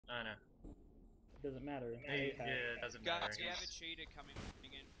Sino. It doesn't matter. Yeah, it doesn't matter. Guys, we have a cheater coming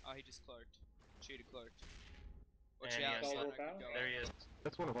in. Oh, he just cloaked. Cheater cloaked. Watch And out, yes, Sino could go there up. he is.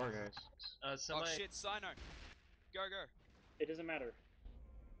 That's one of our guys. Somebody... Oh shit, Sino! Go, go! It doesn't matter.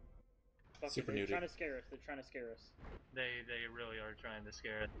 Fuck Super it, they're nudie. trying to scare us. They're trying to scare us. They really are trying to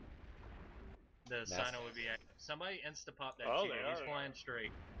scare it. The Sino would be... Somebody insta-pop that Oh, cheater. they He's are. flying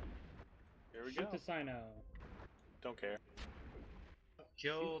straight. Here we Shoot go. the Sino. Don't care.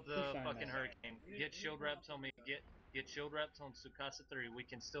 Kill Shoot the Sino. fucking Hurricane. Get shield reps on me. Get shield reps on Tsukasa 3. We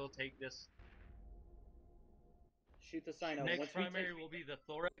can still take this. Shoot the Sino. Next Once we primary take... will be the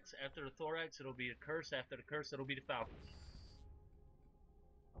Thorax. After the Thorax, it'll be a Curse. After the Curse, it'll be the Falcon.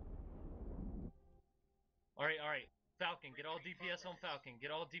 Alright. Falcon, get all DPS on Falcon. Get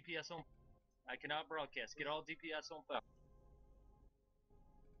all DPS on... I cannot broadcast. Get all DPS on Falcon.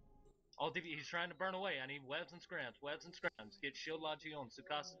 All DPS. He's trying to burn away. I need webs and scrams. Webs and scrams. Get shield logi on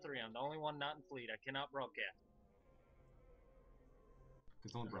Tsukasa 3. I'm the only one not in fleet. I cannot broadcast.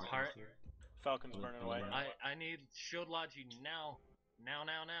 Cause someone broadcast it. Falcon's burning away. I need shield logi now. Now.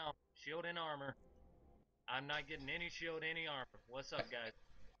 Shield and armor. I'm not getting any shield, any armor. What's up, guys?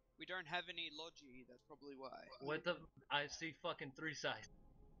 We don't have any logi, that's probably why. What the? I see fucking 3 sides.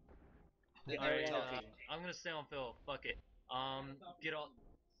 Alright, I'm gonna stay on Phil. Fuck it. Get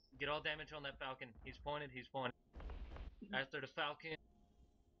all damage on that Falcon. He's pointed. After the Falcon,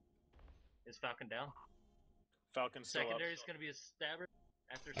 is Falcon down? Falcon's still Secondary up. is gonna be a stabber.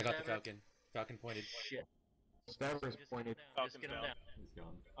 After I got the stabber, Falcon. Falcon pointed. shit. Stabber's Just pointed. get him down. Falcon's Just get him down. down. He's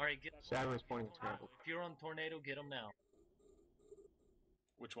gone. All right, get. Stabber's pointing scrambled. If you're on Tornado, get him now.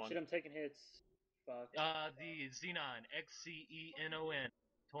 Which one? Shit, I'm taking hits. Fuck. The Xenon, Xcenon,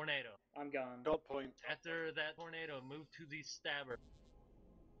 Tornado. I'm gone. Belt point. After that Tornado, move to the Stabber.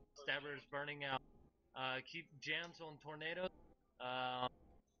 Stabber is burning out. Keep jams on Tornado.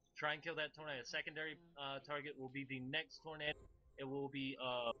 Try and kill that Tornado. Secondary target will be the next Tornado. It will be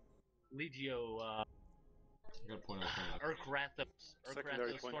Legio. I got a point on the Urkrathos.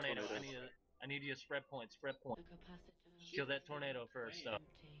 Secondary Urkrathos point Tornado. tornado. I need you to spread point. Kill that Tornado first, though.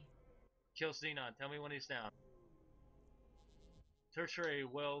 Kill Xenon. Tell me when he's down. Tertiary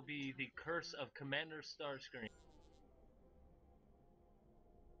will be the Curse of Commander Starscream.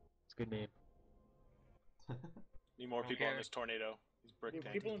 It's a good name. Need more Don't people care. on this tornado. He's brick There are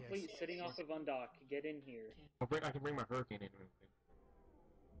tank. people in fleet sitting off of Undock. Get in here. I can bring my Hurricane in.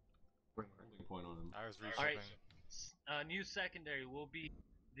 Bring my Holding point on him. I was reshipping. Alright, new secondary will be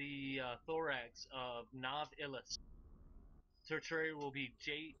the Thorax of Nav Illis. Tertiary will be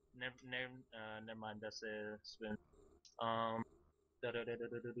Jade. Never mind, that's a spin.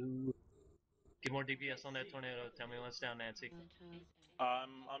 Get more DPS on that Tornado. Tell me when it's down, Nancy.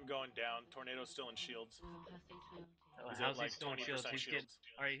 I'm going down. Tornado's still in shields. He's How's at he like still in 20% shields? shields.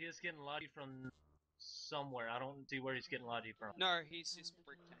 Alright, he is getting logi from somewhere. I don't see where he's getting logi from. No, he's just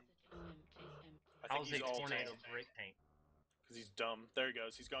brick tank. I think How's he's a all Tornado tank. brick tank? Because he's dumb. There he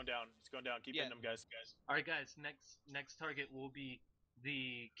goes. He's going down. He's going down. Keep Yeah. hitting him, guys. Alright guys, next target will be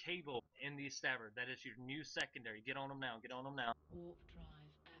the Cable in the Stabber. That is your new secondary. Get on him now. Get on him now. Warp drive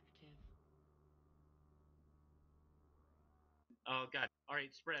active. Oh god.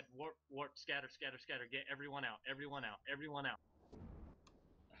 Alright, spread. Warp, scatter. Get everyone out. Everyone out.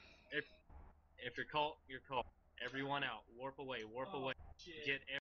 If you're caught, you're caught. Everyone out. Warp away. Get